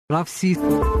I've seen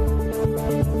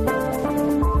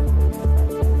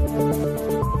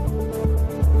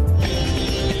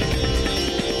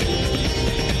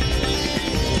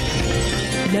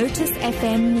Lotus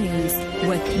FM News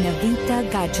with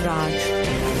Navita Gajraj.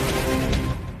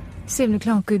 7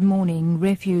 o'clock, good morning.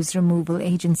 Refuse Removal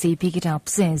Agency Pick It Up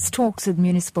says talks with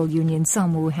Municipal Union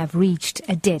SAMU have reached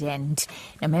a dead end.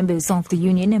 Now, members of the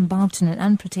union embarked on an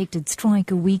unprotected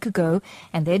strike a week ago,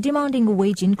 and they're demanding a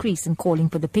wage increase and calling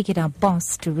for the Pick It Up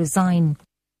boss to resign.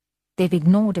 They've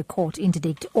ignored a court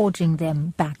interdict ordering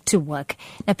them back to work.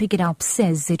 Now, Pick It Up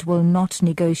says it will not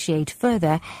negotiate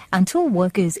further until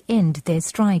workers end their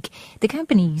strike. The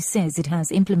company says it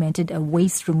has implemented a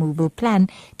waste removal plan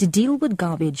to deal with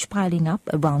garbage piling up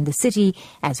around the city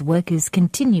as workers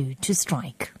continue to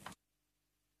strike.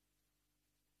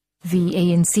 The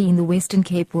ANC in the Western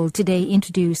Cape will today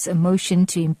introduce a motion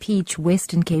to impeach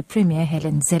Western Cape Premier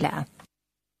Helen Zille.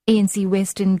 ANC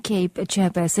Western Cape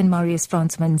Chairperson Marius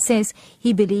Fransman says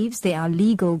he believes there are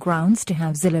legal grounds to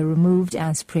have Zille removed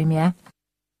as Premier.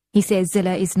 He says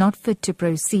Zille is not fit to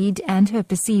proceed and her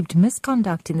perceived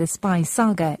misconduct in the spy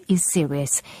saga is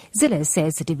serious. Zille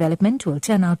says the development will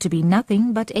turn out to be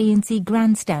nothing but ANC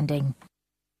grandstanding.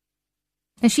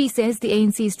 She says the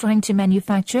ANC is trying to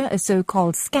manufacture a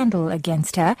so-called scandal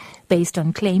against her based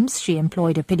on claims she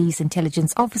employed a police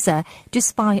intelligence officer to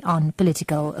spy on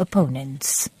political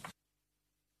opponents.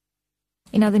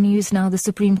 In other news now, the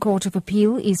Supreme Court of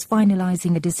Appeal is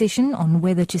finalizing a decision on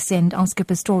whether to send Oscar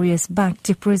Pistorius back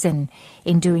to prison.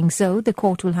 In doing so, the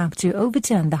court will have to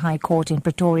overturn the High Court in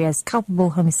Pretoria's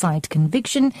culpable homicide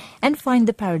conviction and find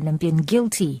the Paralympian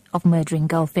guilty of murdering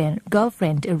girlfriend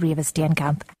Ariva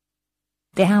Steenkamp.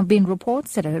 There have been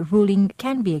reports that a ruling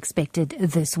can be expected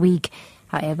this week.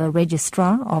 However,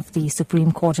 Registrar of the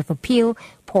Supreme Court of Appeal,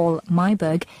 Paul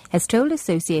Myberg, has told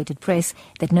Associated Press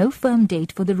that no firm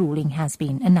date for the ruling has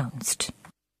been announced.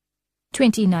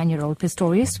 29-year-old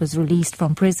Pistorius was released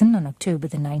from prison on October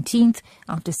the 19th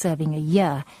after serving a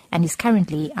year and is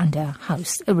currently under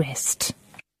house arrest.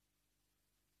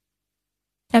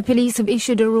 Now, police have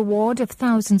issued a reward of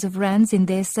thousands of rands in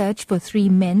their search for 3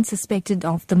 men suspected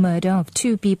of the murder of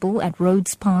 2 people at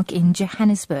Rhodes Park in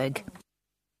Johannesburg.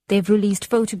 They've released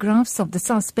photographs of the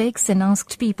suspects and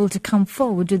asked people to come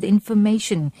forward with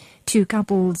information. 2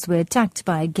 couples were attacked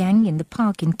by a gang in the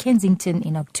park in Kensington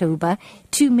in October.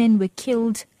 2 men were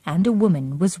killed and a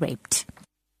woman was raped.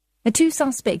 The 2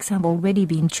 suspects have already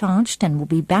been charged and will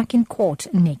be back in court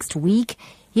next week.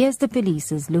 Here's the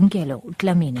police's Lungelo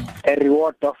Dlamini. A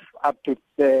reward of up to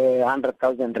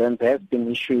 100,000 rand has been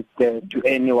issued to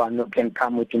anyone who can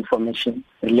come with information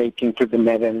relating to the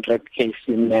murder and rape case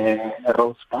in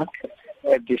Rose Park.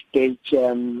 At this stage,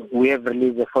 we have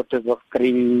released the photos of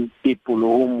 3 people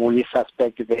whom we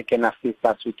suspect they can assist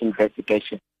us with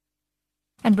investigation.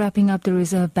 And wrapping up, the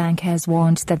Reserve Bank has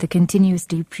warned that the continuous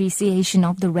depreciation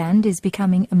of the rand is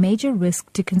becoming a major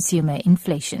risk to consumer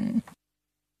inflation.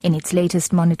 In its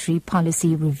latest monetary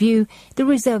policy review, the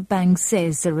Reserve Bank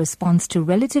says the response to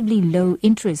relatively low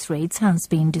interest rates has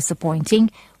been disappointing,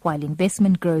 while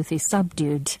investment growth is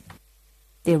subdued.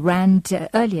 The rand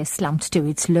earlier slumped to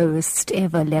its lowest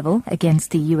ever level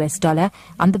against the US dollar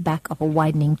on the back of a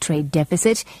widening trade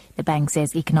deficit. The bank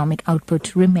says economic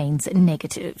output remains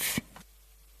negative.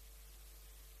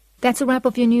 That's a wrap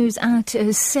of your news at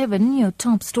 7. Your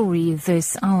top story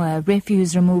this hour.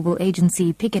 Refuse Removal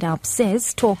Agency Pick It Up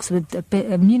says talks with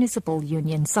the Municipal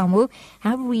Union SAMU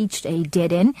have reached a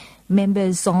dead end.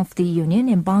 Members of the union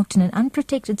embarked on an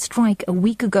unprotected strike a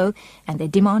week ago, and they're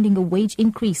demanding a wage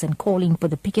increase and calling for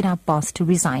the Pick It Up boss to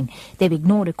resign. They've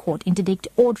ignored a court interdict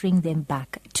ordering them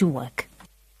back to work.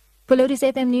 For Lotus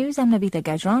FM News, I'm Navita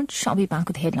Gajraj. I'll be back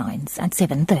with headlines at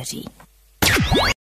 7:30.